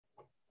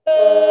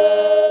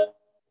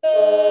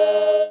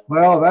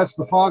Well, that's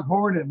the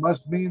foghorn. It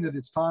must mean that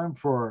it's time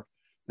for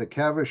the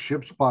Cavis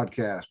Ships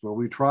podcast, where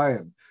we try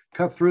and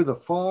cut through the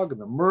fog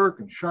and the murk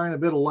and shine a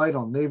bit of light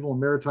on naval and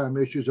maritime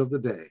issues of the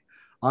day.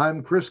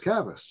 I'm Chris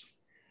Cavis.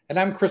 And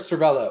I'm Chris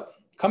Cervello.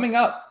 Coming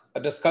up, a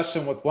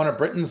discussion with one of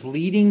Britain's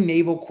leading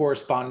naval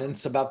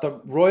correspondents about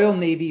the Royal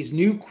Navy's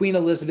new Queen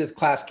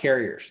Elizabeth-class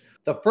carriers,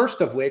 the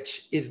first of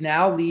which is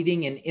now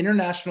leading an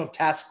international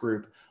task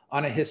group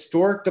on a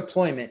historic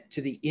deployment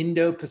to the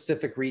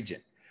Indo-Pacific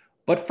region.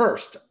 But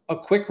first, a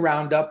quick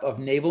roundup of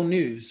naval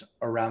news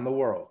around the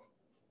world.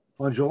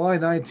 On July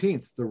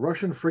 19th, the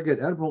Russian frigate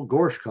Admiral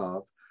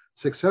Gorshkov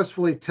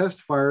successfully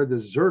test-fired the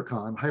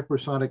Zircon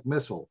hypersonic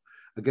missile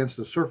against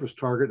a surface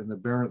target in the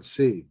Barents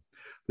Sea.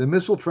 The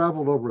missile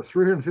traveled over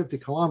 350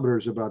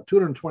 kilometers, about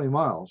 220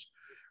 miles,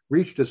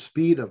 reached a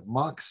speed of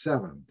Mach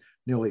 7,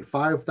 nearly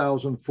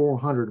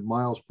 5,400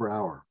 miles per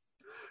hour.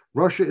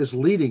 Russia is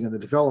leading in the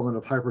development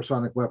of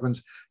hypersonic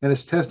weapons and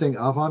is testing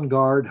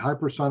avant-garde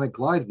hypersonic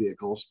glide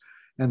vehicles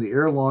and the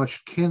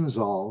air-launched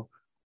Kinzhal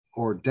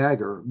or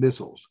Dagger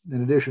missiles,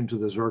 in addition to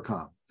the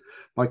Zircon.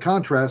 By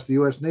contrast, the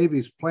U.S. Navy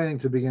is planning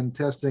to begin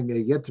testing a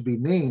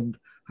yet-to-be-named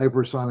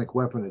hypersonic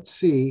weapon at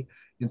sea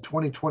in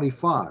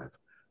 2025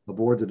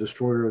 aboard the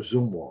destroyer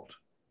Zumwalt.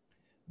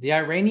 The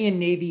Iranian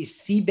Navy's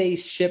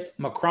sea-based ship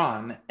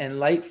Makran and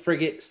light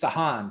frigate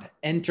Sahand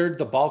entered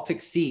the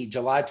Baltic Sea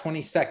July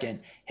 22nd,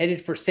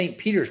 headed for St.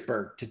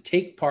 Petersburg to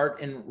take part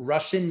in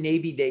Russian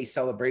Navy Day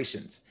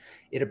celebrations.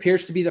 It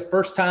appears to be the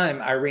first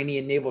time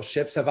Iranian naval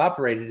ships have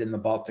operated in the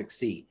Baltic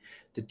Sea.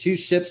 The two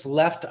ships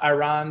left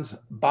Iran's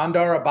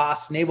Bandar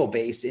Abbas naval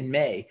base in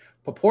May,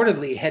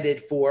 purportedly headed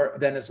for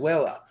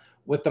Venezuela,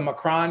 with the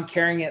Makran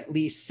carrying at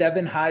least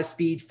 7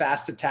 high-speed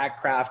fast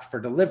attack craft for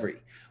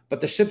delivery. But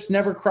the ships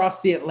never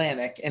crossed the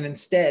Atlantic and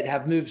instead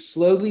have moved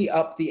slowly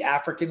up the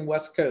African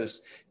west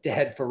coast to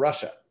head for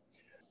Russia.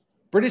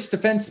 British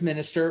Defense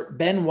Minister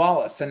Ben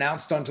Wallace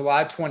announced on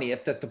July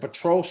 20th that the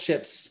patrol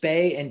ships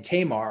Spey and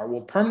Tamar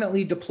will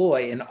permanently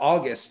deploy in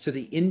August to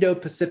the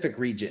Indo-Pacific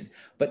region,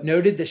 but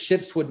noted the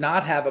ships would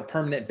not have a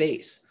permanent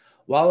base.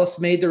 Wallace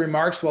made the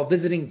remarks while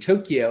visiting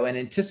Tokyo in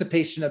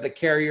anticipation of the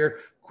carrier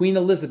Queen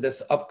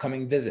Elizabeth's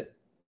upcoming visit.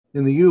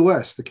 In the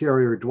U.S., the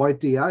carrier Dwight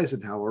D.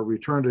 Eisenhower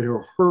returned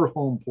to her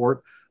home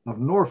port of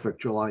Norfolk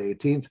July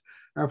 18th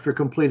after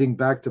completing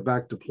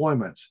back-to-back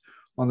deployments.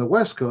 On the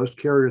West Coast,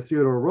 carrier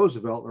Theodore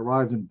Roosevelt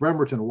arrived in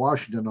Bremerton,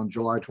 Washington on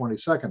July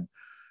 22nd.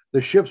 The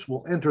ships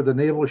will enter the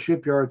naval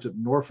shipyards at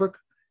Norfolk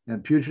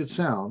and Puget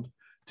Sound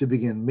to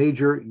begin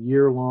major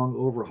year-long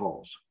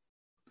overhauls.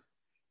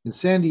 In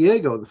San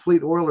Diego, the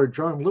fleet oiler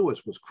John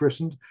Lewis was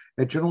christened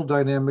at General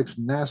Dynamics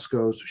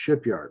NASSCO's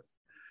shipyard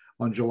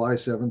on July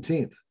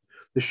 17th.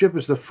 The ship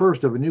is the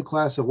first of a new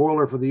class of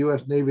oiler for the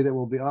U.S. Navy that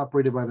will be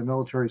operated by the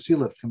Military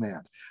Sealift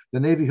Command. The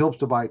Navy hopes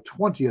to buy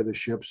 20 of the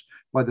ships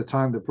by the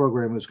time the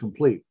program is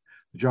complete.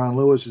 John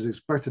Lewis is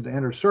expected to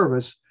enter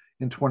service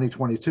in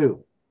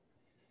 2022.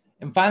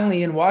 And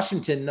finally, in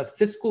Washington, the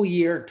fiscal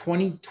year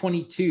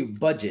 2022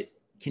 budget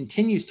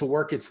continues to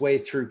work its way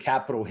through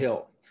Capitol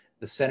Hill.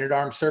 The Senate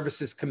Armed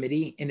Services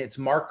Committee, in its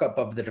markup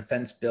of the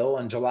defense bill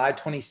on July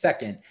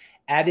 22nd,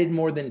 added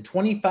more than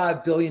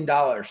 $25 billion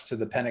to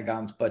the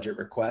Pentagon's budget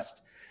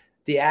request.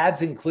 The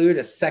adds include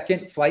a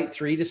second Flight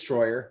 3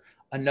 destroyer,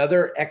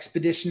 another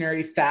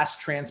expeditionary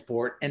fast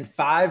transport, and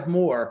 5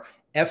 more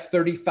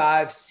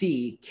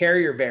F-35C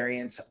carrier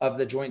variants of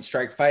the Joint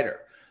Strike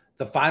Fighter.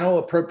 The final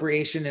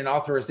appropriation and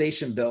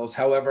authorization bills,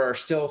 however, are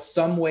still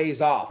some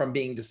ways off from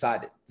being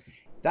decided.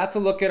 That's a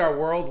look at our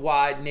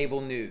worldwide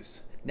naval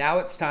news. Now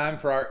it's time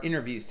for our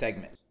interview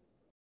segment.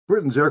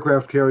 Britain's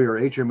aircraft carrier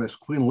HMS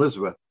Queen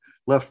Elizabeth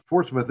left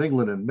Portsmouth,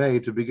 England in May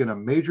to begin a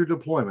major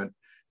deployment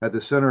at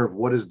the center of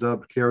what is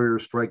dubbed Carrier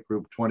Strike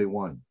Group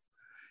 21.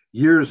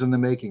 Years in the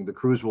making, the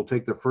cruise will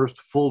take the first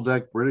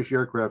full-deck British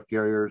aircraft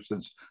carrier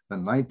since the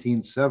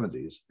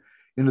 1970s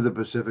into the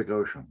Pacific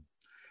Ocean.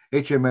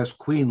 HMS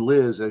Queen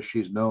Liz, as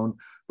she's known,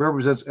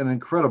 represents an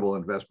incredible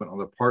investment on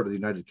the part of the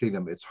United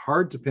Kingdom. It's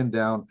hard to pin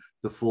down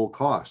the full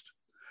cost.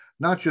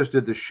 Not just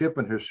did the ship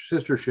and her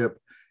sister ship,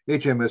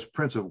 HMS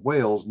Prince of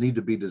Wales, need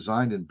to be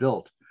designed and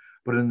built,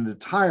 but an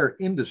entire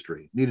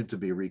industry needed to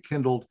be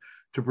rekindled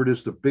to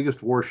produce the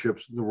biggest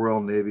warships the Royal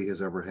Navy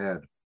has ever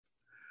had.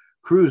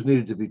 Crews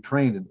needed to be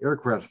trained in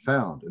aircraft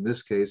found, in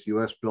this case,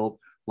 U.S.-built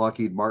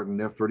Lockheed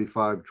Martin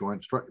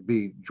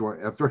F-35B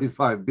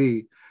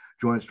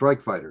Joint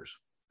Strike Fighters.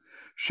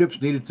 Ships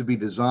needed to be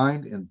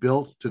designed and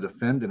built to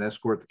defend and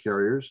escort the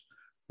carriers,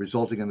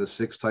 resulting in the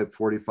 6 Type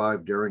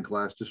 45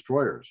 Daring-class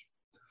destroyers.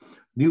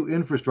 New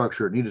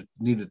infrastructure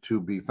needed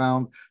to be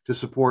found to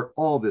support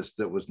all this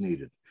that was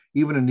needed.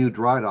 Even a new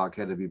dry dock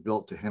had to be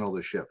built to handle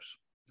the ships.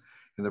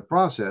 In the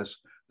process,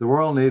 the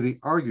Royal Navy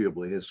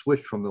arguably has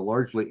switched from the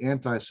largely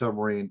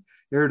anti-submarine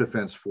air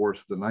defense force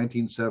of the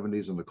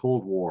 1970s and the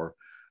Cold War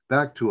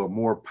back to a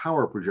more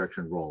power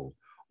projection role,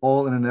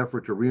 all in an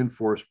effort to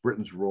reinforce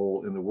Britain's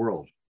role in the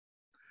world.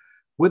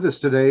 With us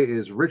today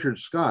is Richard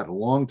Scott, a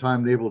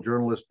longtime naval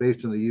journalist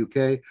based in the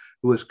UK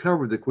who has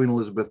covered the Queen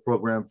Elizabeth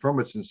program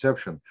from its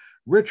inception.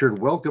 Richard,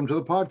 welcome to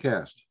the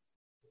podcast.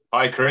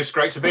 Hi, Chris.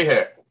 Great to be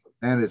here.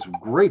 And it's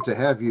great to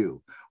have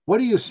you. What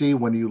do you see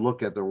when you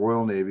look at the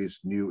Royal Navy's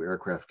new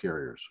aircraft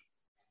carriers?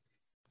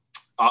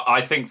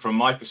 I think from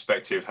my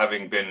perspective,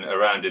 having been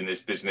around in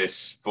this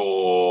business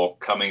for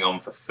coming on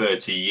for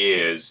 30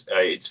 years,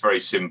 it's very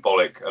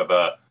symbolic of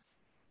a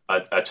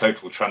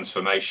total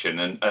transformation.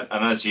 And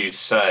as you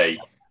say,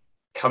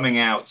 coming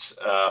out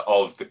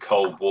of the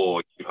Cold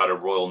War, you had a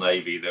Royal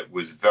Navy that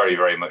was very,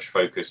 very much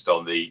focused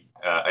on the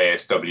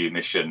ASW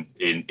mission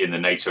in the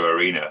NATO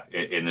arena,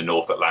 in the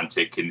North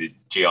Atlantic, in the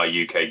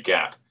GI UK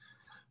gap.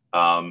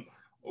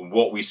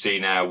 What we see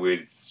now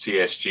with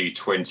CSG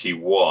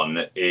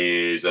 21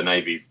 is a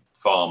Navy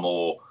far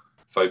more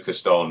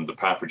focused on the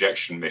power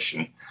projection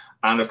mission.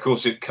 And of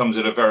course, it comes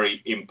at a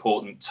very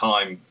important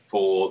time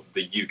for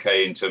the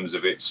UK in terms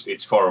of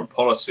its foreign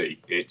policy.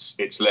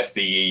 It's left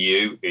the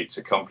EU, it's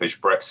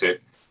accomplished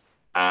Brexit,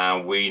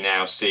 and we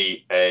now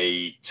see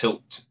a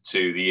tilt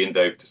to the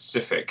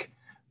Indo-Pacific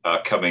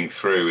coming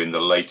through in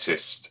the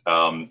latest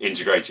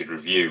integrated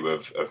review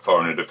of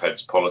foreign and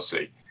defence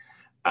policy.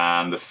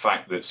 And the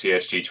fact that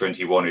CSG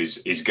 21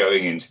 is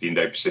going into the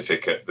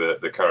Indo-Pacific at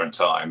the current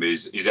time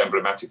is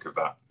emblematic of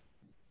that.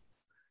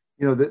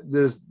 You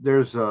know,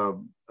 there's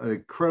an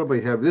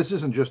incredibly heavy, this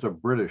isn't just a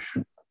British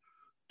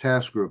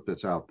task group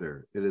that's out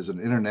there. It is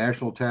an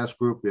international task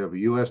group. We have a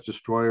U.S.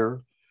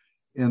 destroyer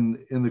in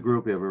the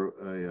group. We have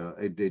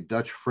a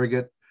Dutch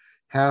frigate.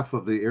 Half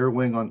of the air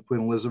wing on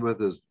Queen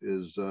Elizabeth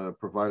is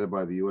provided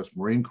by the U.S.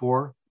 Marine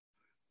Corps.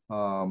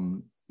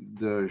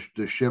 The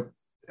ship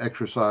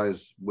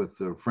exercised with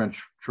the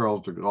French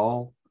Charles de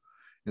Gaulle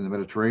in the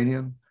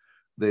Mediterranean.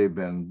 They've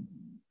been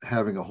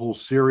having a whole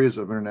series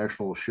of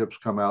international ships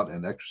come out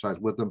and exercise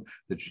with them.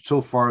 So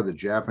far, the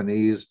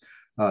Japanese,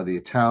 the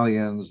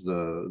Italians,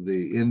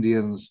 the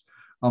Indians,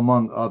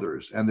 among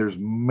others, and there's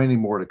many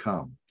more to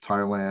come.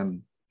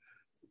 Thailand,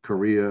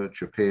 Korea,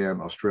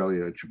 Japan,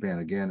 Australia, Japan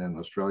again, and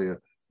Australia,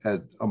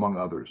 among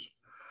others.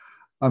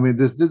 I mean,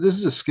 this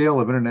is a scale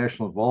of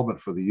international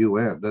involvement for the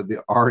UN,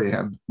 the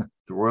RN,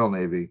 the Royal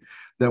Navy,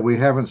 that we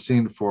haven't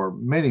seen for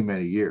many,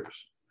 many years.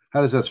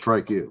 How does that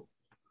strike you?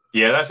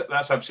 Yeah,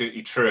 that's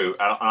absolutely true.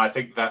 And I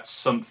think that's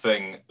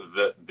something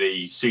that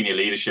the senior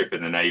leadership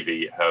in the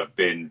Navy have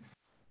been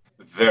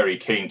very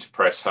keen to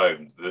press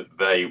home, that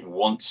they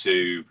want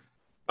to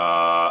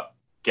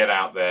get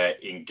out there,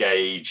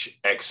 engage,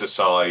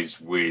 exercise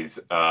with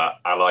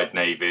allied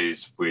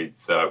navies,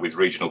 with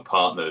regional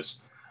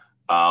partners.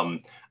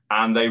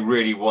 And they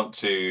really want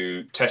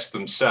to test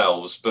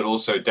themselves, but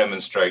also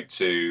demonstrate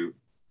to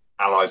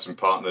allies and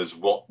partners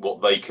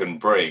what they can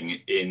bring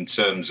in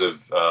terms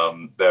of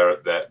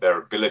their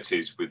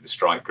abilities with the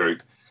strike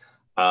group.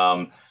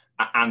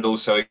 And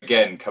also,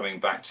 again,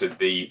 coming back to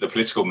the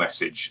political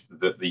message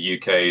that the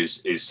UK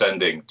is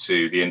sending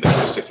to the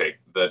Indo-Pacific,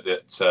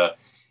 that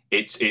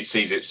it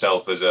sees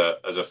itself as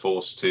a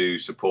force to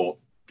support,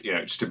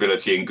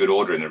 stability and good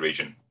order in the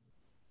region.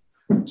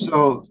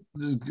 So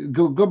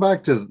go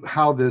back to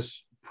how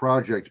this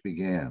project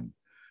began,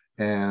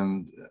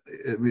 and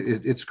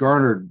it's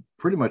garnered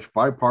pretty much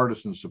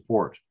bipartisan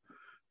support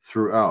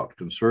throughout,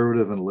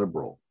 conservative and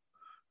liberal.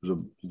 It was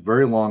a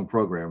very long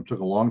program. It took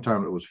a long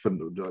time. It was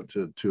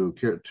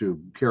to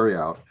carry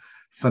out,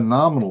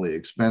 phenomenally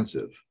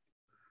expensive,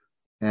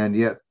 and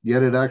yet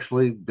it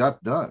actually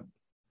got done.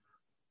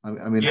 I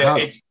mean, yeah,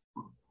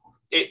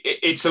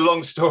 it's a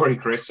long story,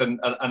 Chris,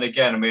 and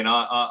again, I mean,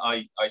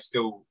 I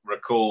still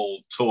recall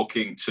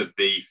talking to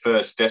the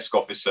first desk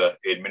officer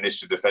in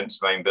Ministry of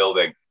Defence main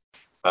building,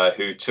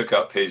 who took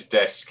up his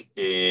desk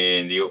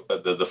in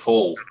the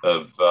fall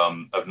of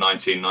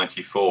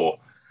 1994,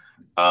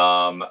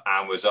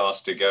 and was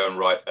asked to go and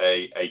write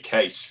a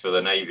case for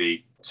the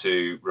Navy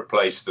to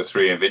replace the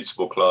 3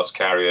 Invincible class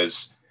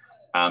carriers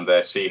and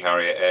their Sea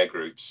Harrier air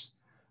groups.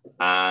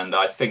 And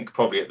I think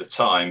probably at the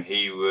time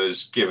he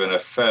was given a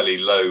fairly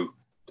low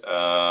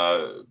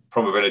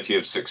probability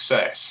of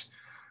success.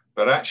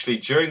 But actually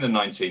during the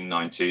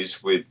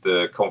 1990s, with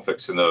the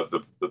conflicts in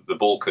the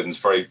Balkans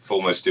very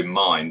foremost in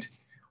mind,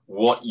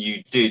 what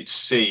you did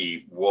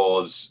see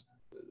was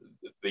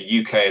the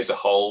UK as a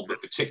whole, but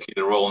particularly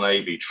the Royal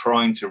Navy,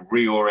 trying to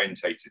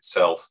reorientate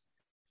itself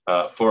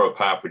for a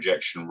power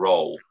projection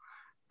role.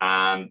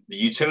 And the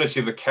utility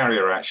of the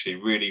carrier actually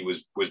really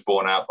was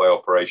borne out by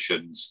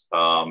operations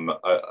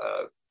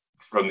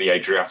from the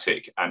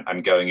Adriatic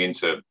and going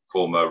into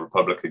former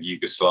Republic of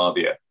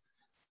Yugoslavia.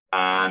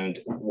 And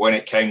when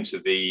it came to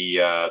the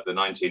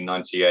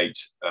 1998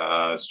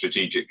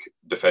 Strategic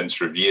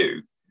Defence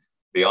Review,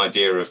 the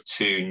idea of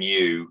 2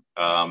 new,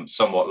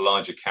 somewhat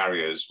larger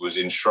carriers was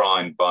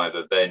enshrined by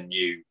the then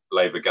new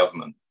Labour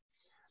government.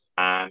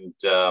 And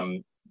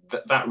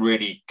that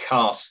really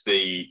cast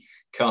the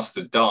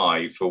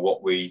die for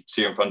what we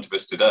see in front of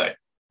us today.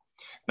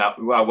 Now,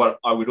 what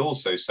I would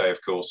also say,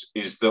 of course,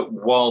 is that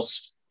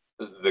whilst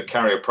the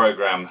carrier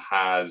program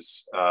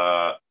has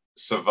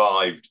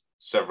survived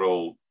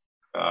several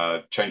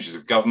changes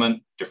of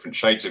government, different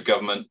shades of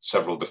government,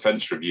 several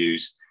defence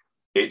reviews.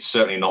 It's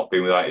certainly not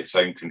been without its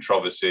own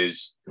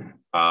controversies.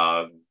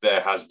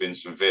 There has been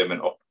some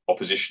vehement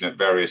opposition at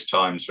various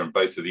times from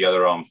both of the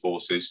other armed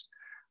forces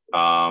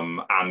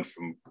and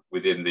from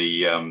within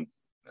the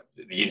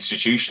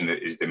institution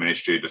that is the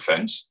Ministry of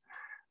Defence.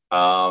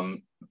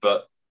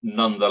 But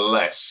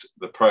nonetheless,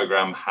 the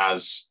programme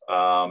has,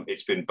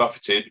 it's been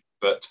buffeted,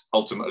 but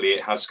ultimately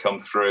it has come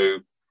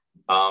through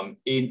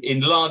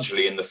in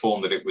largely in the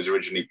form that it was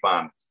originally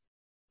planned.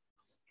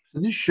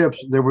 These ships,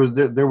 there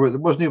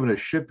wasn't even a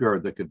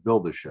shipyard that could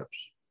build the ships.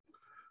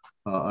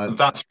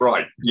 That's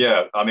right.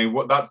 Yeah, I mean,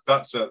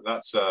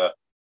 that's a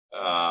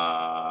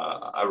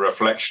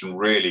reflection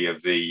really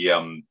of the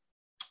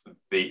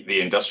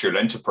industrial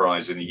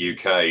enterprise in the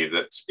UK.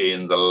 That's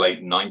in the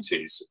late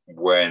 90s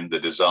when the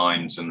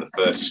designs and the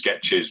first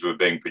sketches were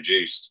being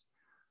produced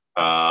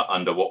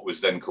under what was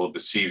then called the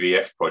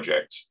CVF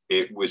project.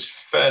 It was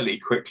fairly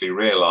quickly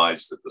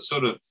realised that the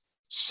sort of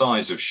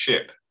size of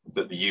ship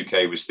that the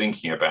UK was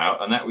thinking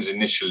about, and that was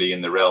initially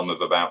in the realm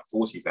of about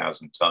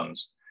 40,000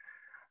 tonnes,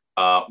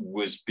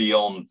 was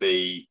beyond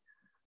the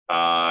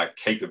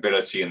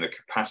capability and the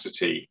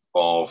capacity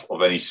of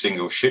any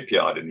single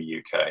shipyard in the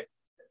UK.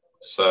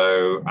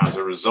 So as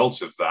a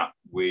result of that,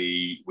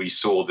 we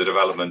saw the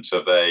development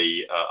of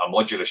a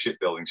modular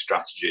shipbuilding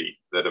strategy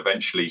that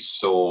eventually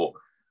saw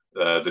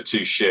the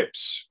two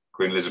ships,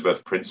 Queen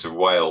Elizabeth, Prince of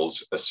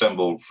Wales,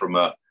 assembled from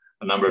a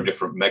number of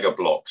different mega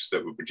blocks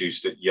that were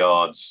produced at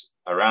yards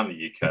around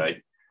the UK,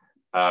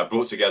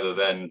 brought together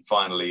then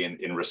finally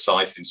in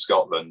Rosyth in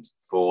Scotland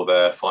for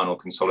their final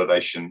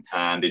consolidation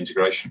and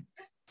integration.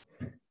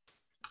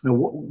 Now,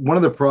 one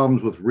of the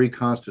problems with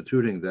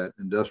reconstituting that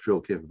industrial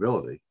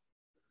capability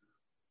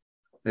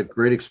at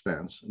great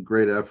expense and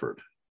great effort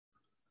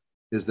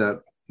is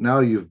that now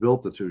you've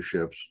built the two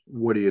ships,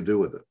 what do you do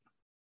with it?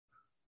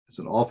 It's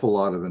an awful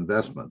lot of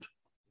investment.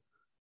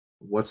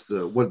 What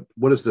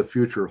does the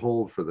future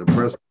hold for the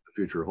present, the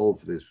future hold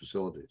for these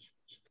facilities?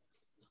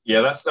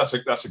 Yeah, that's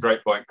a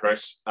great point,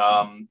 Chris.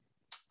 And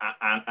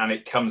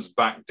it comes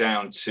back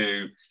down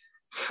to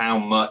how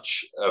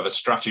much of a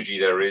strategy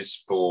there is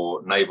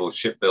for naval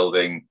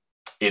shipbuilding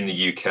in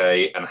the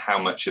UK, and how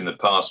much in the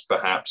past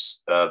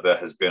perhaps there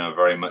has been a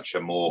very much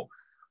a more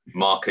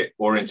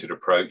market-oriented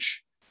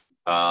approach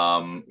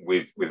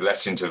with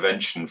less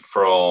intervention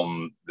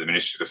from the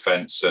Ministry of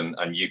Defence and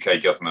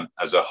UK government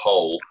as a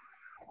whole.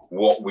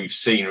 What we've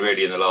seen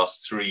really in the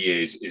last 3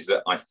 years is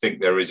that I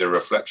think there is a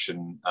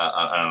reflection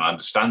and an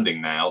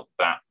understanding now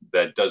that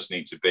there does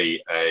need to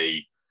be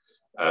a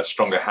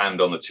stronger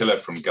hand on the tiller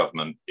from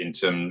government in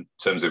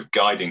terms of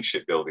guiding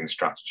shipbuilding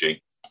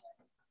strategy.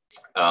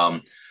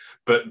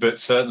 But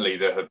certainly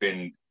there have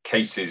been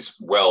cases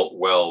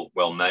well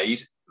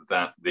made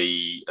that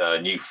the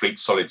new fleet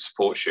solid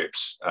support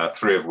ships,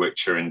 3 of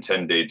which are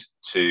intended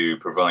to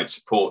provide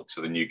support to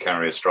the new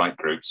carrier strike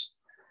groups,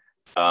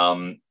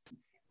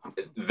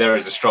 there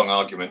is a strong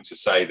argument to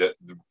say that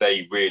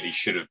they really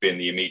should have been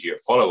the immediate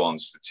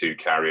follow-ons to 2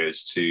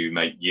 carriers to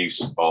make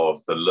use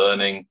of the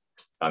learning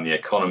and the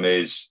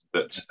economies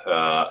that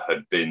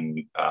had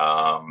been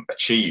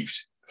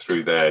achieved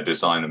through their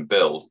design and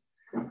build.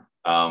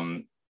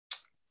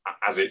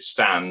 As it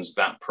stands,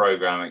 that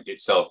program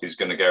itself is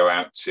going to go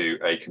out to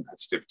a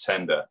competitive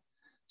tender.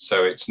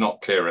 So it's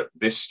not clear at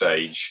this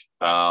stage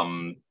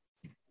who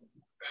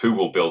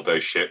will build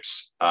those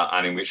ships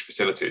and in which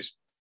facilities.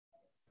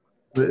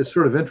 It's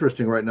sort of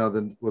interesting right now.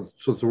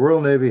 So the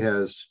Royal Navy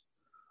has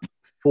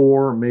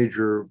 4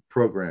 major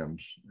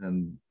programs,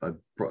 and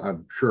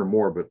I'm sure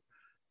more, but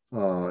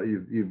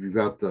you've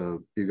got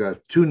 2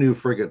 new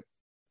frigate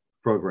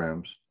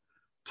programs,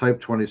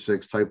 Type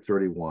 26, Type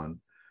 31.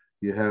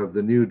 You have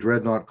the new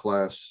Dreadnought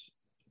class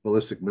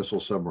ballistic missile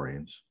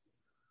submarines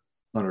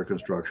under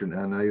construction,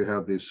 and now you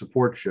have these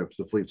support ships,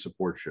 the fleet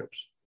support ships.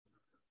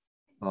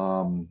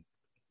 So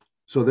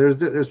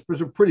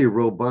there's a pretty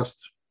robust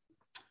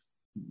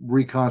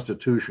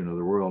reconstitution of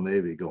the Royal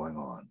Navy going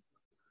on.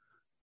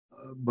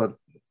 But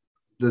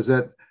is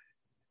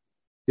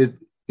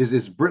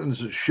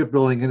Britain's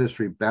shipbuilding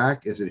industry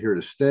back? Is it here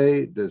to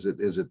stay? Is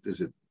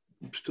it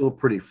still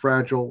pretty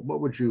fragile?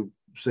 What would you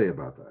say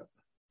about that?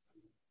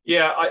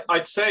 Yeah,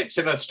 I'd say it's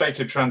in a state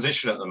of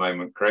transition at the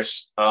moment,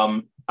 Chris.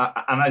 And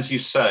as you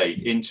say,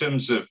 in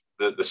terms of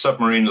the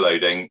submarine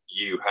loading,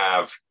 you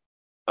have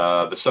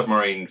the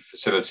submarine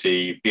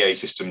facility, BAE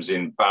Systems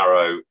in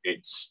Barrow.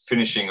 It's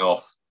finishing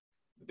off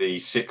the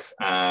 6th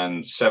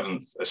and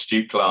 7th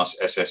Astute class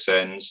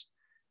SSNs.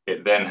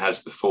 It then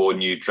has the 4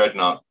 new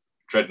Dreadnought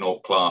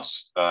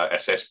class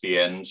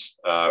SSBNs,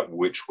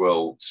 which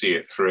will see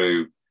it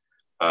through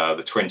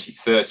the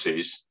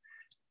 2030s.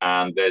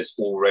 And there's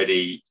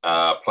already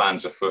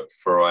plans afoot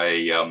for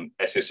a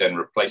SSN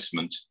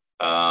replacement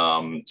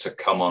to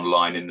come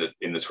online in the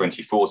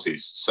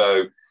 2040s.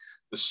 So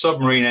the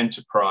submarine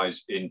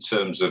enterprise, in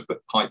terms of the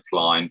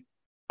pipeline,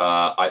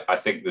 I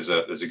think there's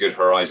a good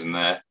horizon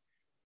there.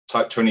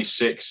 Type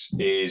 26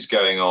 is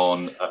going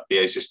on at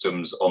BAE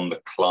Systems on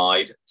the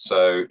Clyde.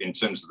 So in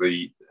terms of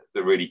the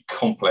the really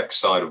complex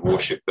side of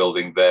warship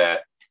building there.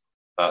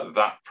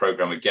 That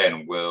program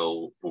again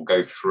will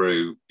go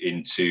through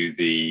into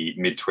the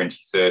mid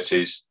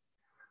 2030s.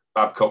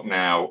 Babcock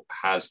now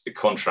has the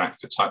contract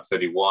for Type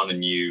 31, a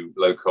new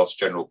low-cost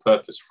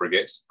general-purpose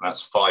frigate.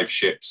 That's 5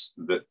 ships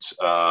that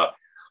are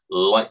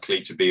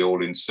likely to be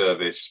all in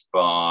service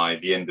by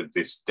the end of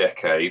this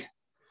decade.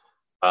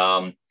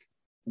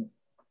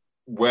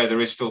 Where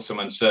there is still some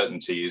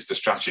uncertainty is the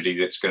strategy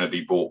that's going to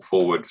be brought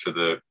forward for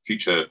the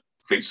future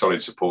Fleet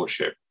Solid Support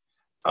ship.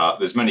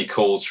 There's many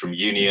calls from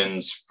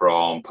unions,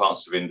 from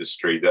parts of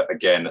industry that,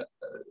 again,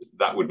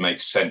 that would make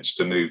sense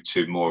to move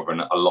to more of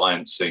an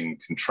alliancing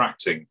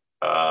contracting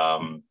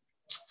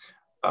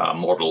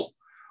model,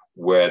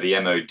 where the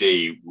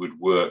MOD would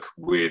work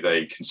with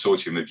a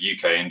consortium of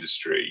UK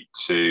industry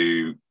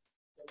to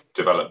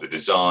develop the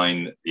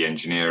design, the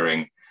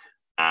engineering,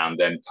 and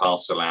then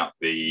parcel out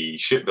the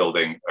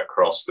shipbuilding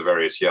across the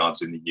various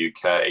yards in the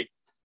UK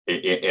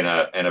in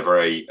a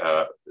very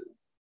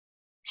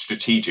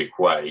strategic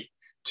way,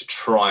 to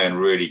try and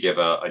really give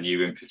a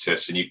new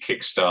impetus, a new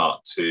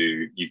kickstart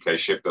to UK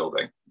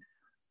shipbuilding.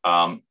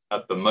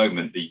 At the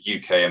moment, the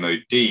UK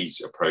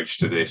MOD's approach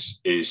to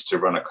this is to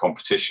run a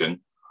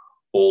competition,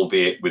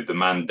 albeit with the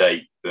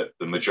mandate that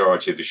the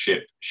majority of the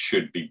ship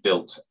should be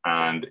built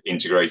and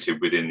integrated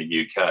within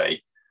the UK.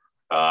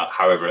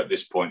 However, at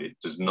this point, it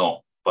does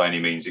not by any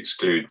means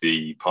exclude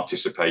the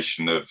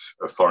participation of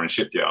foreign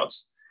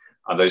shipyards.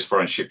 And those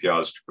foreign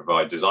shipyards could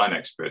provide design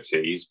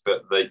expertise,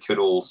 but they could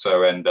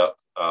also end up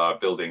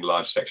building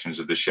large sections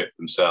of the ship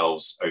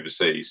themselves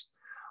overseas,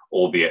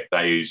 albeit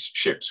those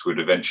ships would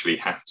eventually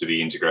have to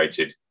be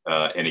integrated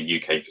in a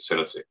UK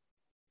facility.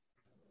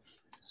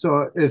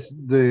 So it's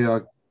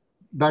the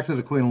back to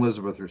the Queen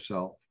Elizabeth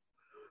herself.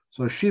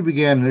 So she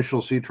began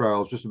initial sea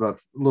trials just about a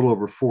little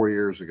over 4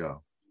 years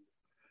ago,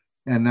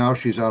 and now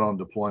she's out on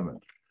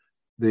deployment.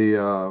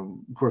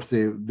 Of course,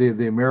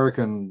 the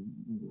American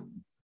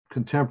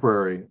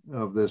contemporary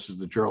of this is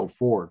the Gerald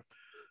Ford,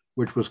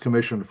 which was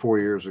commissioned 4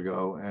 years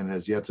ago and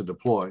has yet to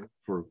deploy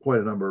for quite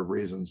a number of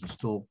reasons, and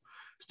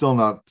still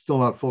not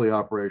fully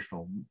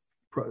operational,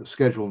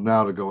 scheduled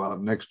now to go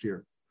out next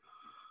year.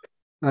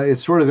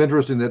 It's sort of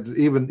interesting that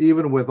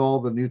even with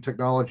all the new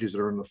technologies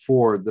that are in the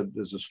Ford, that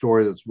is a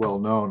story that's well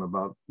known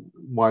about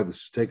why this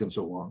has taken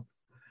so long.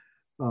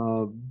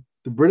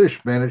 The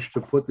British managed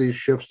to put these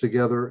ships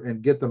together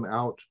and get them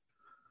out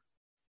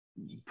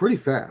pretty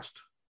fast,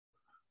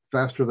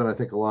 faster than I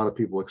think a lot of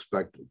people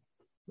expected.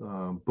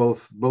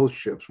 Both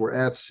ships were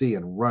at sea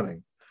and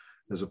running,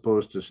 as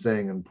opposed to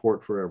staying in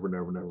port forever,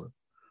 never.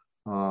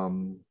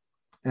 And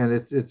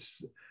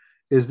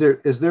is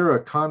there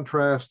a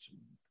contrast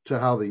to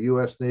how the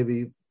U.S.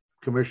 Navy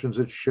commissions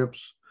its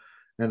ships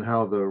and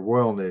how the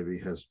Royal Navy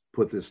has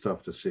put this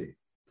stuff to sea?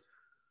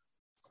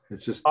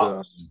 It's just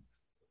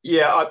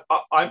yeah,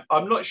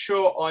 I'm not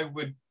sure I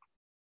would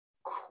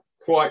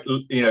quite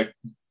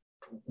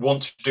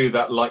want to do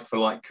that like for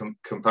like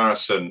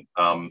comparison,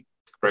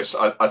 Chris.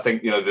 I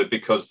think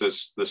because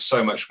there's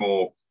so much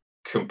more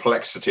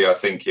complexity, I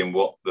think, in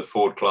what the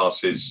Ford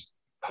class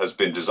has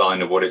been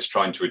designed and what it's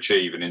trying to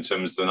achieve, and in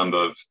terms of the number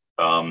of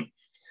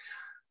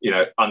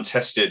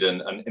untested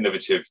and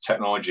innovative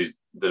technologies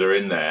that are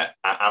in there.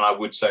 And I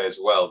would say as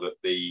well that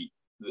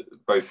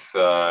both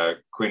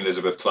Queen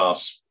Elizabeth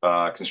class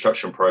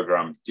construction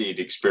program did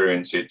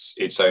experience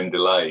its own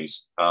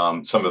delays.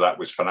 Some of that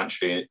was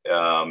financially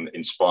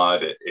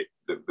inspired.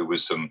 There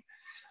was some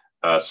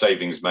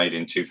savings made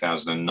in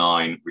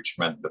 2009, which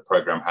meant the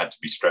program had to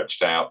be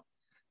stretched out.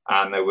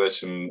 And there were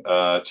some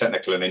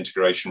technical and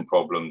integration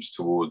problems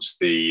towards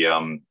the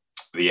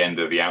end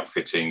of the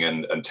outfitting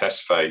and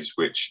test phase,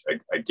 which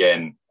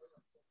again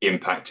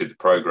impacted the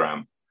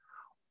program.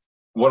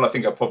 What I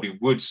think I probably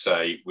would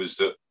say was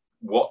that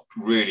what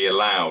really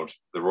allowed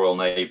the Royal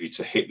Navy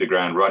to hit the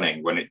ground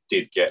running when it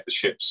did get the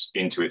ships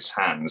into its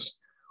hands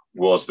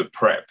was the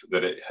prep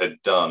that it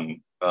had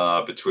done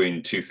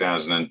between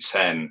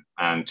 2010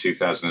 and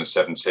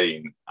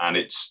 2017. And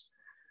it's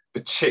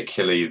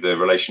particularly the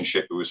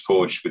relationship that was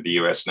forged with the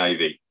US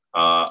Navy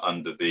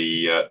under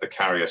the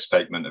Carrier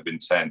Statement of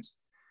Intent.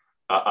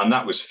 And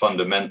that was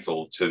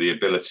fundamental to the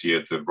ability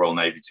of the Royal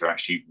Navy to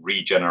actually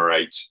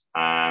regenerate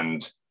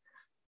and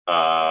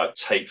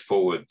take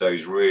forward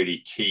those really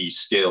key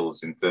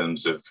skills in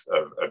terms of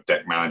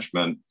deck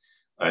management,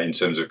 in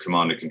terms of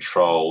command and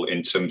control,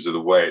 in terms of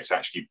the way it's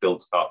actually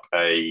built up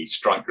a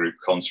strike group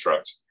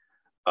construct.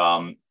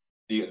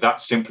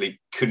 That simply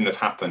couldn't have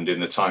happened in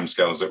the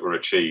timescales that were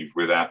achieved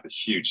without the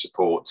huge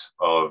support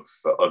of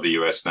the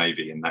US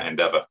Navy in that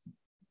endeavor.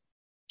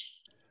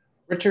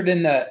 Richard,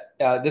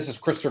 this is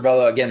Chris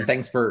Cervello again.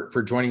 Thanks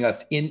for joining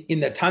us. In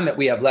the time that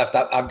we have left,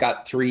 I've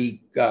got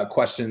 3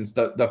 questions.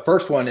 The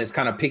first one is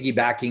kind of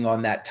piggybacking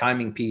on that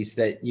timing piece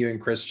that you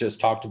and Chris just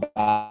talked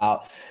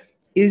about.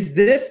 Is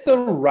this the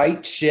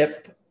right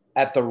ship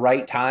at the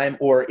right time,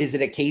 or is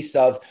it a case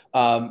of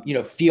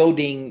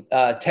fielding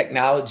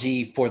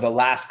technology for the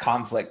last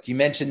conflict? You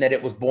mentioned that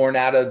it was born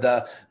out of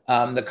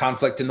the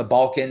conflict in the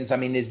Balkans. I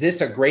mean, is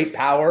this a great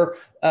power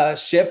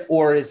ship,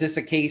 or is this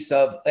a case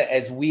of,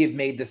 as we have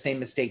made the same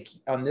mistake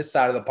on this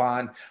side of the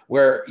pond,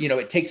 where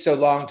it takes so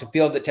long to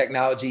field the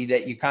technology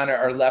that you kind of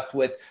are left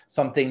with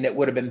something that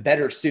would have been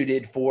better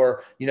suited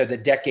for the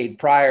decade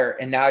prior,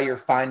 and now you're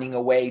finding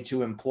a way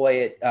to employ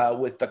it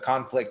with the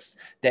conflicts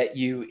that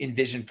you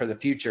envision for the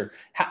future?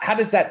 How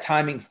does that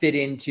timing fit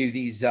into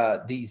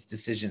these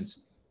decisions?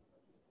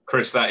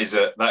 Chris, that is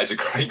a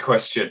great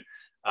question.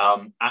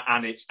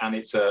 And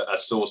it's a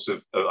source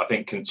of, I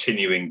think,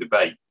 continuing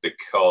debate,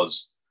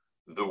 because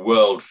the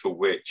world for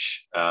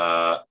which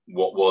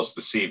what was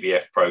the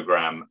CVF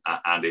program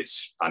and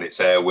its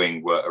air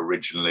wing were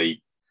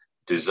originally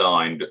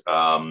designed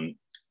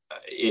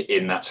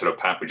in that sort of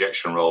power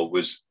projection role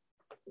was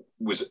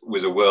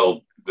a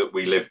world that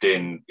we lived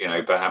in,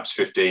 perhaps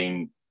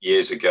 15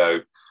 years ago,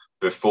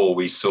 before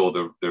we saw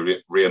the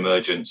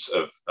re-emergence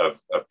of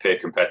peer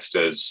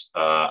competitors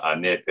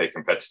and near peer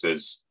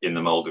competitors in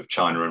the mold of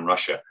China and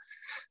Russia.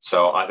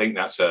 So I think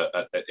that's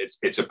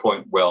it's a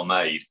point well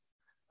made.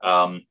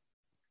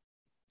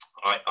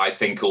 I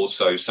think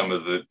also some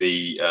of the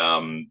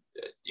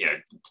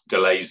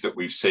delays that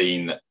we've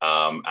seen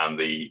and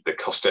the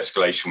cost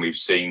escalation we've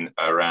seen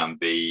around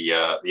the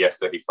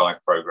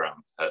F-35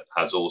 program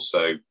has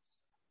also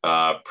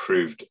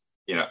proved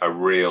a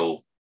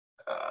real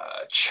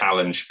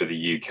challenge for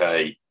the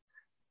UK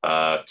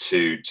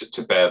to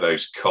bear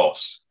those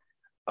costs.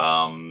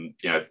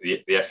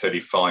 The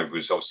F-35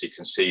 was obviously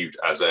conceived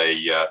as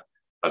originally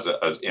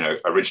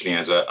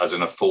as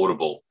an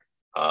affordable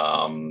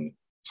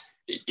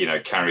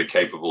carrier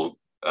capable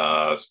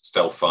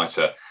stealth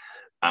fighter,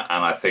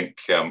 and I think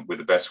with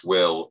the best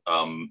will,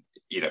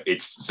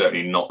 it's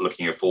certainly not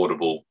looking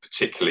affordable,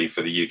 particularly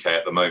for the UK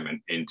at the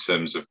moment, in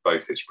terms of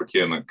both its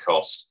procurement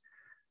cost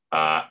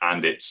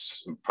and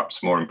its,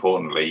 perhaps more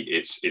importantly,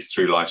 its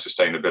through life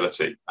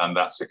sustainability, and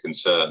that's a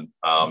concern.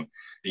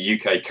 The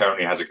UK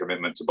currently has a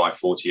commitment to buy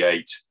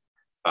 48.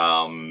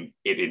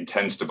 It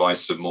intends to buy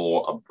some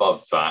more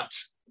above that,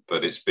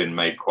 but it's been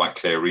made quite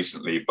clear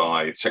recently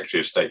by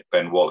Secretary of State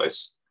Ben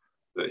Wallace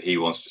that he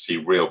wants to see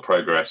real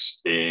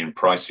progress in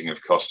pricing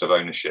of cost of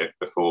ownership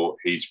before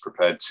he's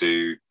prepared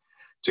to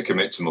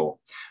commit to more.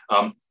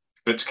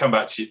 But to come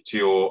back to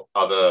your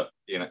other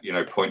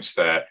points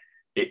there,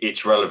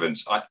 its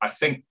relevance. I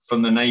think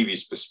from the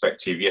Navy's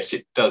perspective, yes,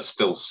 it does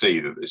still see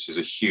that this is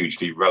a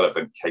hugely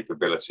relevant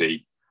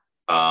capability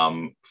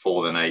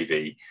for the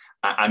Navy,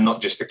 and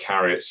not just the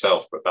carrier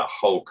itself, but that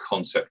whole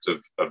concept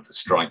of the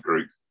strike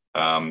group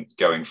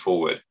going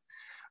forward.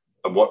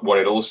 And what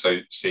it also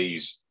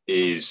sees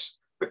is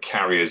the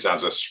carriers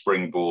as a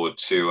springboard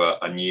to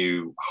a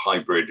new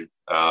hybrid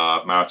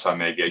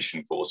maritime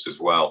aviation force as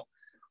well,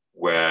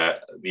 where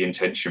the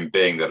intention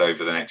being that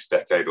over the next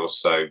decade or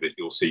so that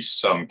you'll see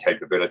some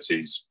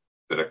capabilities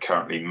that are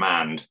currently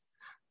manned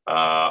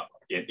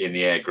in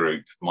the air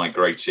group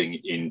migrating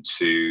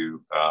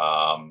into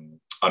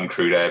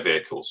uncrewed air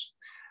vehicles.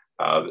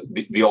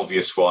 The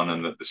obvious one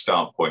and the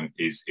start point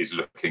is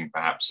looking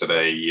perhaps at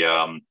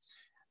a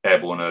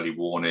airborne early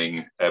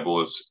warning,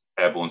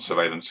 airborne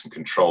surveillance and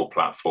control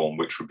platform,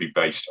 which would be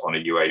based on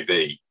a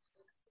UAV,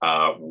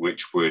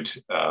 which would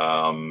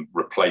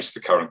replace the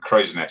current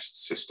crow's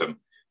nest system,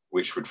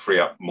 which would free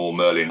up more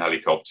Merlin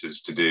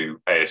helicopters to do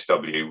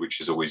ASW, which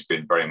has always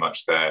been very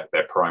much their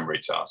primary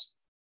task.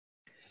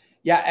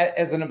 Yeah,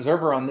 as an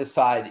observer on this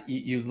side,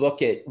 you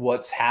look at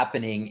what's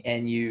happening,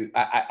 and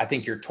I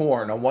think you're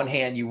torn. On one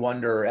hand, you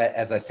wonder,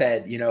 as I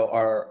said,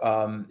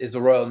 is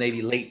the Royal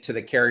Navy late to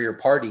the carrier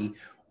party?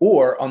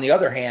 Or on the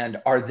other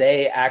hand, are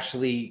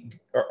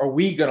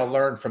we going to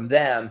learn from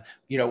them,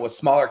 with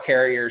smaller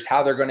carriers,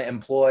 how they're going to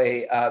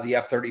employ the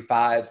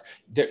F-35s,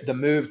 the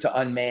move to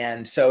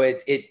unmanned? So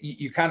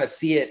you kind of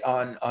see it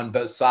on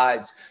both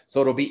sides. So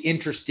it'll be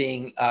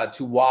interesting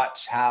to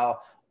watch how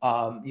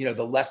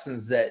the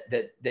lessons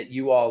that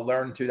you all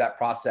learn through that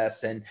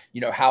process, and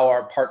how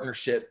our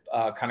partnership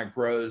kind of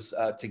grows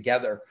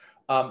together.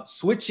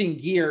 Switching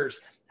gears,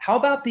 how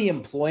about the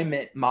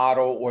employment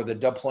model or the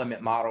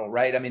deployment model,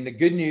 right? I mean, the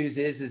good news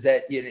is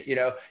that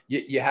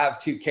you have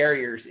two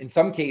carriers. In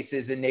some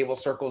cases, in naval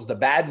circles, the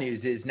bad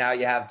news is now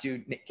you have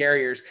two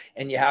carriers,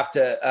 and you have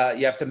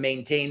to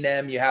maintain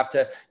them. You have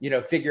to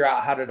figure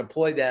out how to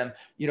deploy them.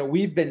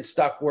 We've been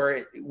stuck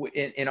where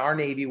in our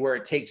Navy where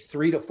it takes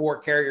 3 to 4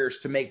 carriers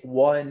to make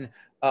one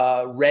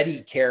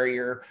ready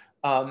carrier.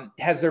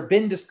 Has there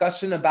been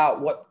discussion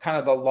about what kind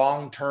of the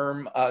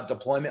long-term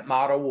deployment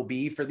model will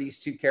be for these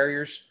two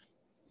carriers?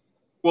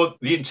 Well,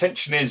 the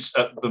intention is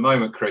at the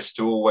moment, Chris,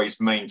 to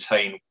always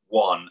maintain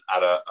one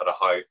at a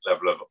high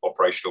level of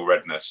operational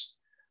readiness.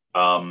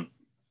 The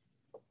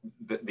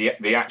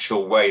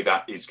actual way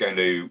that is going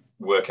to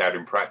work out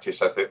in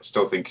practice,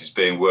 still think is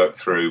being worked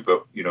through.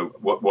 But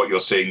what you're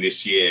seeing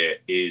this year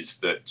is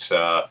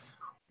that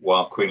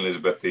while Queen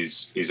Elizabeth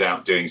is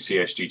out doing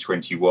CSG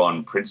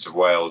 21, Prince of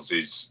Wales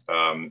is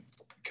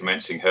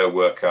commencing her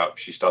workup.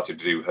 She started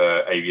to do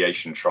her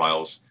aviation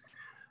trials.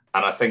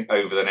 And I think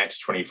over the next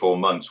 24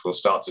 months, we'll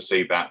start to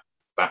see that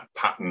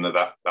pattern of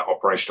that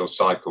operational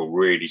cycle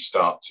really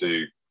start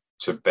to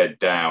to bed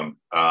down.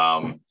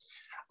 And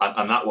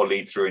that will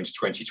lead through into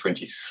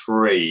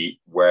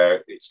 2023,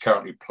 where it's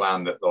currently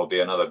planned that there'll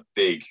be another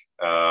big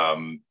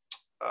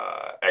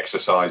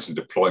exercise and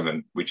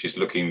deployment, which is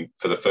looking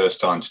for the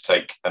first time to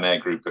take an air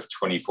group of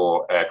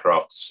 24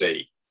 aircraft to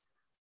sea.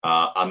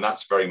 And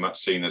that's very much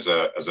seen as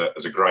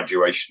a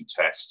graduation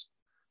test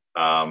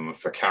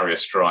for Carrier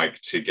Strike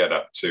to get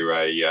up to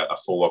a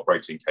full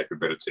operating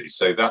capability.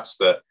 So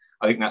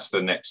I think that's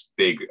the next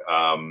big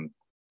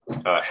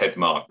head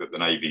mark that the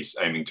Navy's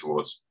aiming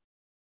towards.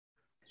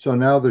 So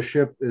now the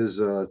ship is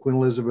Queen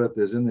Elizabeth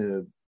is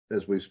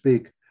as we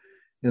speak,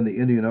 in the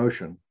Indian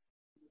Ocean,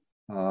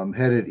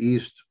 headed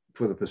east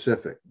for the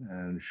Pacific,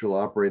 and she'll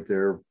operate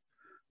there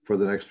for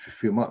the next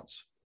few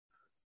months.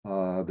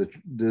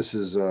 This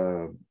is,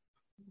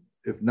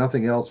 if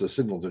nothing else, a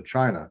signal to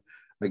China.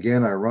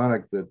 Again,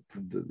 ironic that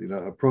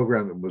a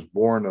program that was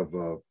born of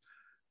a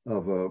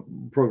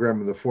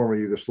program in the former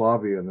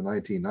Yugoslavia in the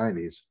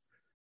 1990s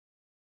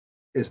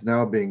is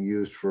now being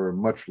used for a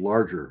much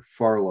larger,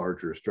 far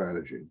larger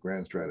strategy,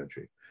 grand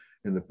strategy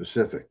in the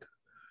Pacific.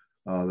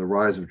 The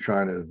rise of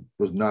China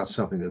was not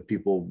something that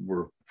people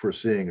were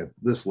foreseeing at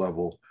this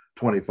level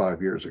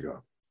 25 years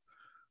ago.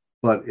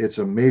 But it's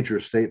a major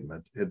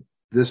statement.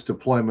 This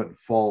deployment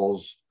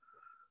falls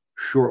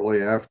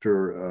shortly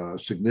after a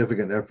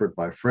significant effort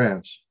by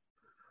France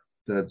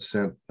that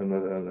sent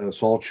an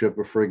assault ship,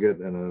 a frigate,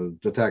 and an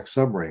attack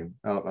submarine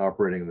out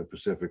operating in the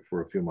Pacific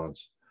for a few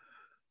months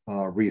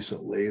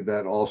recently.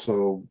 That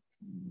also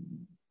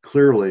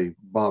clearly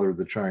bothered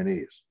the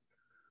Chinese.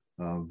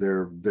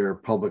 Their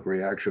public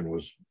reaction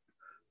was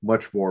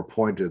much more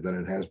pointed than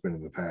it has been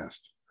in the past.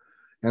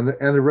 And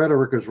the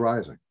rhetoric is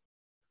rising.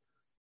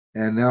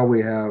 And now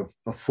we have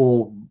a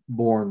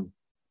full-blown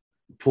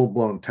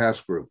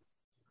task group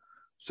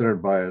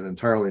centered by an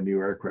entirely new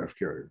aircraft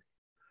carrier.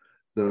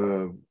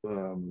 The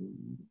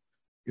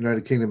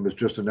United Kingdom has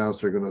just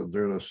announced they're going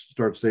to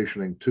start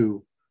stationing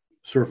 2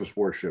 surface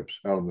warships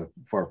out in the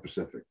far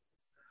Pacific.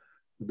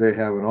 They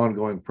have an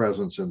ongoing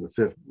presence in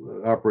the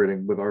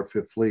operating with our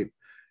 5th Fleet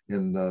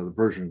in the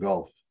Persian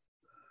Gulf.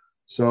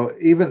 So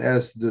even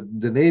as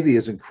the Navy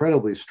is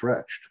incredibly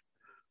stretched,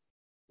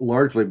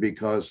 largely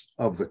because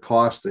of the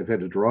cost they've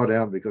had to draw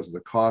down because of the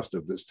cost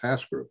of this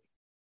task group.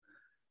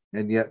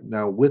 And yet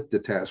now with the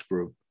task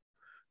group,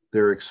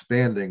 they're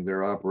expanding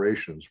their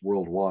operations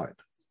worldwide,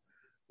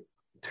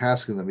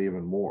 tasking them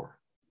even more.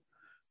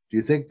 Do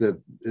you think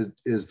that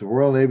is the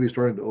Royal Navy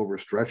starting to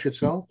overstretch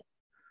itself,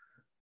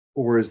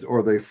 or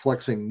are they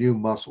flexing new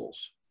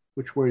muscles?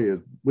 Which way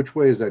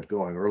is that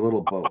going, or a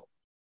little both?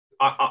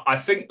 I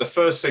think the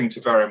first thing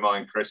to bear in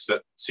mind, Chris,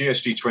 that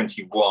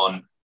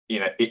CSG-21,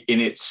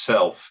 in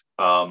itself,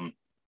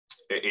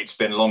 it's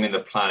been long in the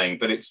planning,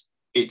 but it's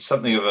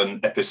something of an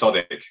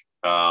episodic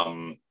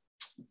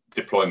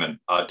deployment.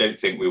 I don't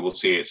think we will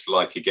see its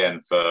like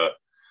again for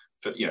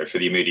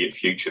the immediate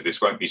future.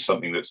 This won't be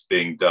something that's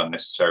being done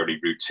necessarily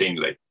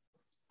routinely.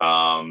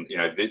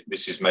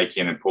 This is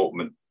making an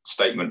important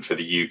statement for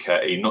the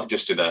UK, not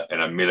just in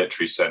a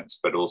military sense,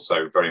 but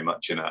also very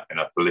much in a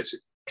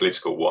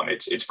political one.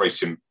 It's very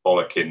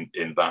symbolic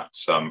in that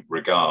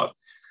regard.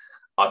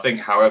 I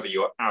think, however,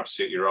 you're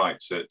absolutely right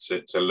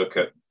to look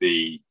at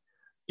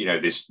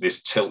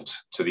this tilt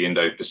to the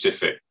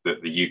Indo-Pacific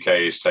that the UK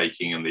is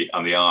taking, and the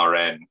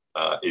RN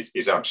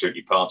is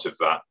absolutely part of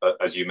that.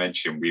 As you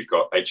mentioned, we've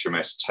got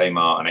HMS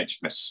Tamar and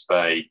HMS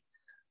Spey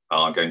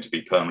are going to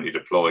be permanently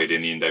deployed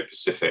in the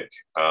Indo-Pacific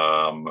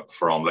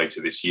from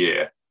later this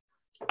year.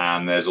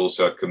 And there's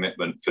also a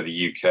commitment for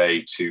the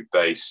UK to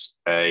base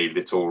a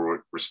little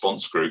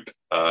response group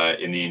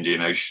in the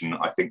Indian Ocean.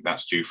 I think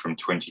that's due from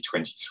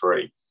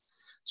 2023.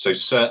 So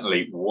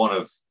certainly one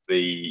of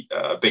the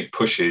big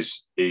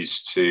pushes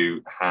is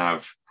to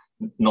have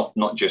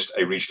not just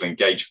a regional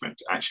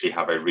engagement, actually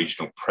have a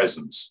regional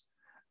presence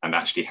and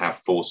actually have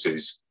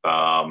forces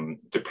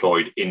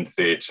deployed in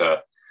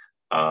theatre,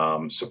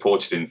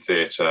 supported in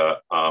theatre,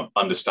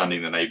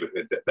 understanding the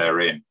neighbourhood that they're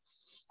in.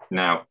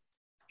 Now,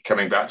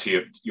 coming back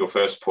to your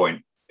first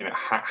point,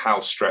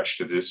 how stretched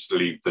does this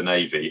leave the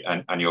Navy?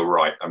 And you're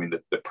right. I mean,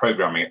 the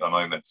programming at the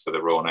moment for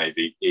the Royal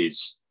Navy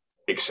is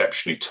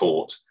exceptionally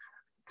taut.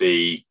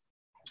 The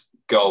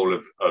goal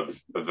of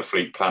the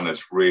fleet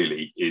planners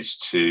really is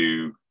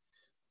to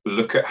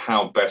look at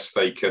how best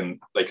they can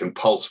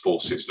pulse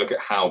forces, look at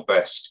how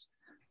best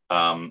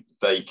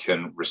they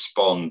can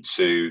respond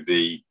to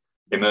the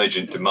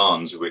emergent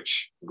demands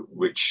which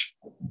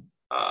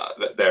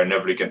they're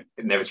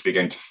inevitably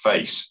going to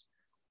face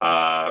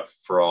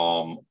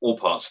from all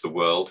parts of the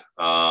world,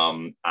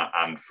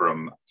 and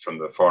from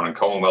the Foreign and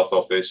Commonwealth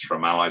Office,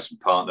 from allies and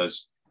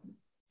partners.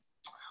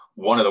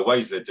 One of the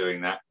ways they're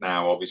doing that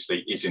now,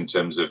 obviously, is in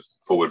terms of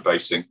forward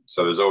basing.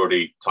 So there's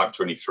already Type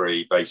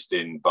 23 based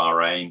in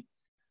Bahrain,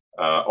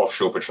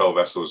 offshore patrol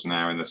vessels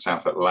now in the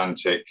South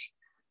Atlantic,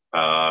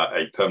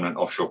 a permanent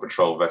offshore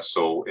patrol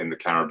vessel in the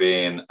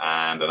Caribbean,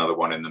 and another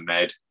one in the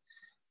Med.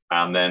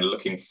 And then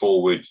looking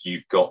forward,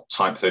 you've got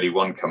Type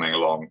 31 coming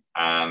along,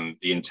 and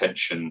the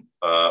intention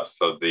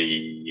for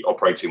the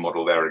operating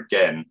model there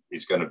again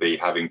is going to be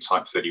having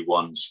Type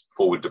 31s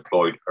forward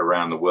deployed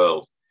around the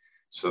world.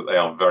 So they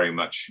are very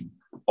much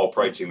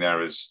operating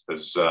there as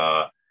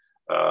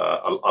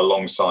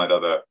alongside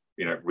other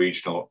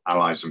regional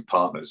allies and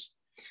partners.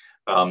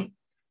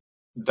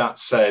 That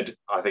said,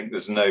 I think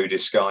there's no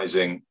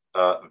disguising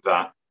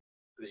that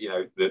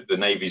the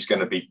Navy's going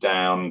to be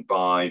down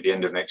by the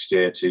end of next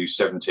year to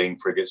 17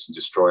 frigates and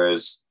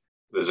destroyers.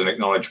 There's an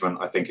acknowledgement,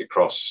 I think,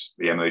 across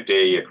the MOD,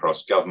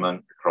 across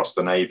government, across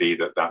the Navy,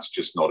 that that's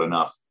just not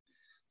enough.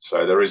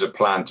 So there is a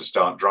plan to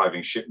start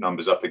driving ship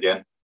numbers up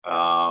again.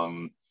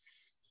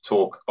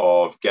 Talk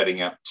of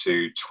getting up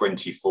to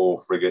 24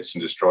 frigates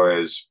and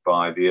destroyers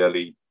by the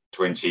early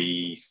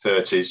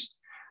 2030s.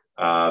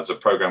 There's a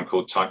program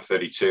called Type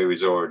 32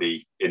 is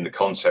already in the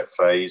concept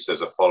phase.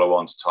 There's a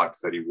follow-on to Type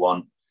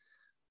 31.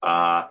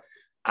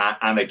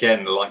 And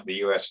again, like the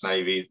US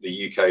Navy,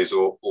 the UK is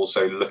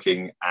also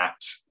looking at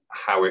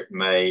how it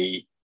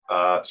may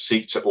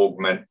seek to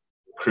augment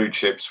crewed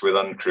ships with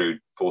uncrewed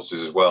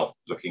forces as well,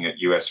 looking at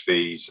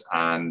USVs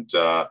and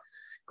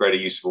greater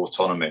use of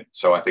autonomy.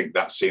 So I think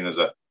that's seen as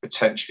a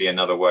potentially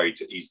another way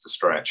to ease the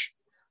stretch,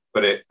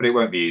 but it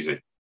won't be easy.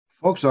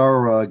 Folks,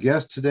 our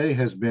guest today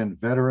has been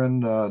veteran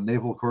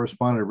naval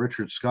correspondent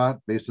Richard Scott,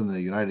 based in the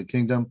United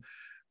Kingdom.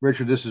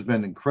 Richard, this has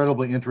been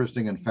incredibly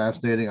interesting and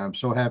fascinating. I'm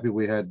so happy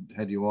we had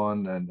you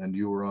on, and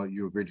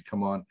you agreed to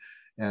come on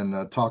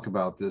and talk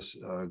about this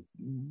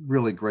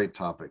really great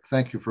topic.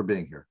 Thank you for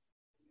being here.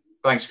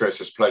 Thanks,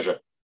 Chris. It's a pleasure.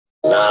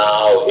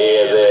 Now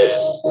hear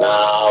this.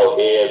 Now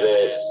hear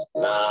this.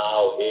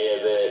 Now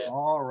hear this.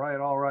 All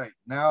right.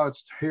 Now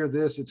it's hear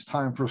this. It's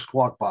time for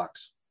Squawk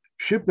Box.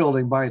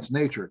 Shipbuilding, by its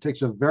nature,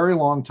 takes a very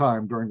long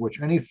time, during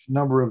which any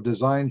number of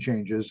design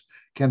changes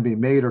can be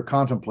made or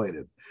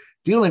contemplated.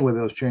 Dealing with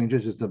those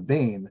changes is the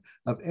bane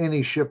of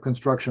any ship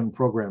construction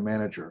program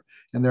manager,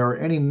 and there are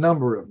any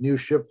number of new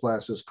ship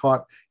classes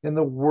caught in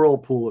the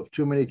whirlpool of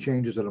too many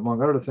changes that,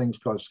 among other things,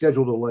 cause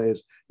schedule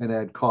delays and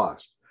add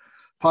cost.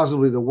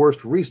 Possibly the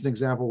worst recent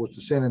example was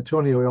the San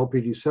Antonio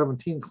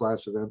LPD-17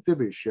 class of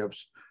amphibious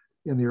ships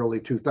in the early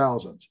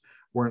 2000s,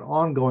 where an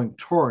ongoing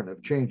torrent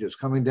of changes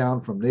coming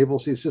down from Naval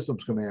Sea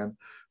Systems Command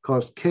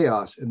caused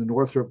chaos in the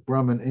Northrop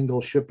Grumman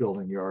Ingalls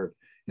shipbuilding yard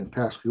in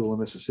Pascagoula,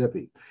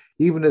 Mississippi.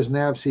 Even as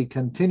NAVSEA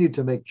continued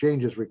to make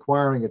changes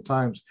requiring at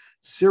times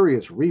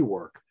serious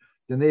rework,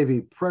 the Navy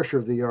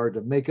pressured the yard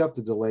to make up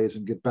the delays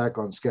and get back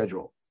on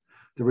schedule.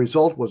 The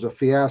result was a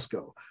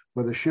fiasco,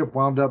 where the ship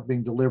wound up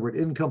being delivered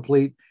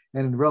incomplete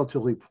and in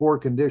relatively poor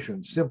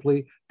condition,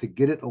 simply to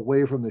get it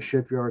away from the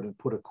shipyard and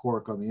put a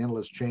cork on the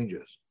endless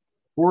changes.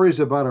 Worries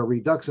about a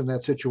redux in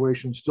that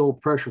situation still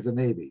pressure the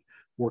Navy,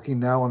 working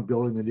now on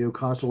building the new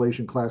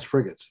Constellation-class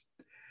frigates.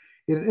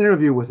 In an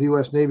interview with the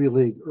U.S. Navy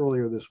League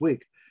earlier this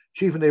week,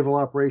 Chief of Naval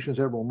Operations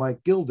Admiral Mike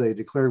Gilday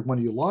declared,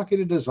 when you lock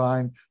in a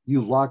design,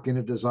 you lock in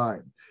a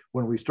design.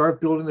 When we start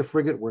building the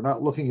frigate, we're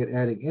not looking at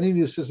adding any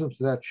new systems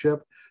to that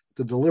ship.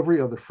 The delivery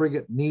of the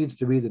frigate needs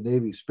to be the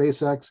Navy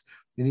SpaceX.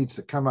 It needs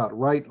to come out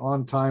right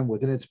on time,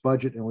 within its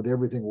budget, and with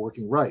everything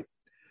working right.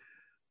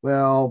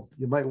 Well,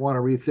 you might want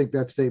to rethink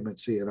that statement,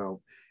 CNO.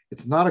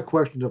 It's not a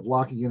question of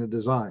locking in a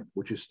design,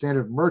 which is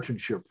standard merchant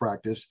ship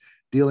practice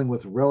dealing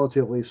with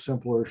relatively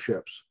simpler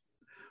ships.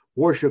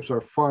 Warships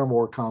are far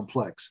more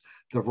complex.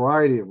 The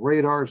variety of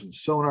radars and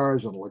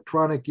sonars and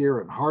electronic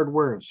gear and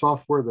hardware and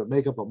software that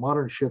make up a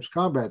modern ship's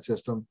combat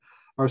system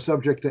are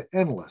subject to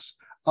endless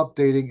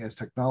updating as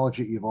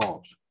technology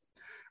evolves.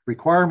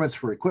 Requirements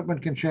for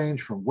equipment can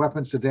change, from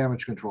weapons to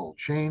damage control.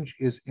 Change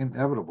is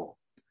inevitable.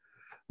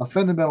 A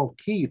fundamental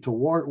key to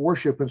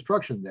warship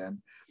construction,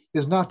 then,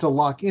 is not to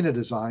lock in a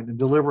design and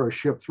deliver a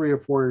ship 3 or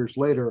 4 years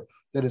later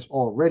that is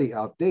already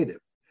outdated.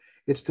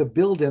 It's to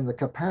build in the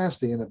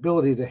capacity and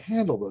ability to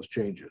handle those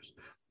changes.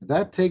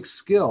 That takes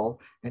skill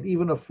and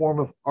even a form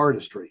of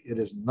artistry. It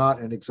is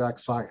not an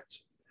exact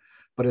science.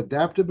 But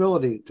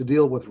adaptability to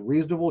deal with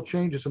reasonable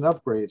changes and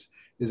upgrades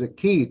is a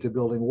key to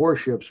building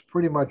warships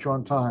pretty much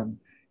on time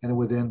and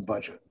within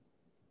budget.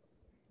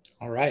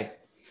 All right.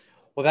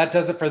 Well, that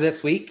does it for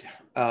this week.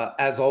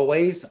 As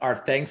always, our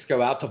thanks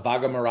go out to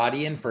Vago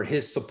Muradian for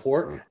his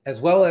support,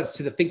 as well as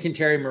to the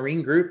Fincantieri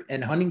Marine Group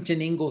and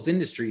Huntington Ingalls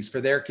Industries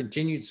for their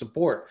continued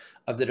support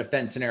of the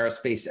defense and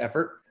aerospace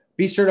effort.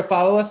 Be sure to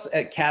follow us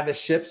at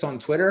Cavis Ships on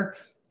Twitter.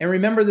 And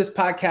remember, this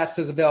podcast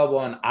is available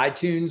on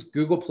iTunes,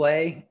 Google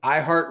Play,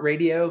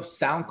 iHeartRadio,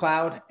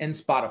 SoundCloud, and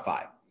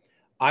Spotify.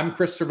 I'm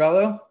Chris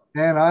Cervello.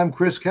 And I'm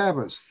Chris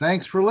Cavis.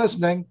 Thanks for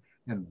listening,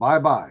 and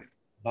bye-bye.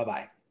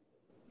 Bye-bye.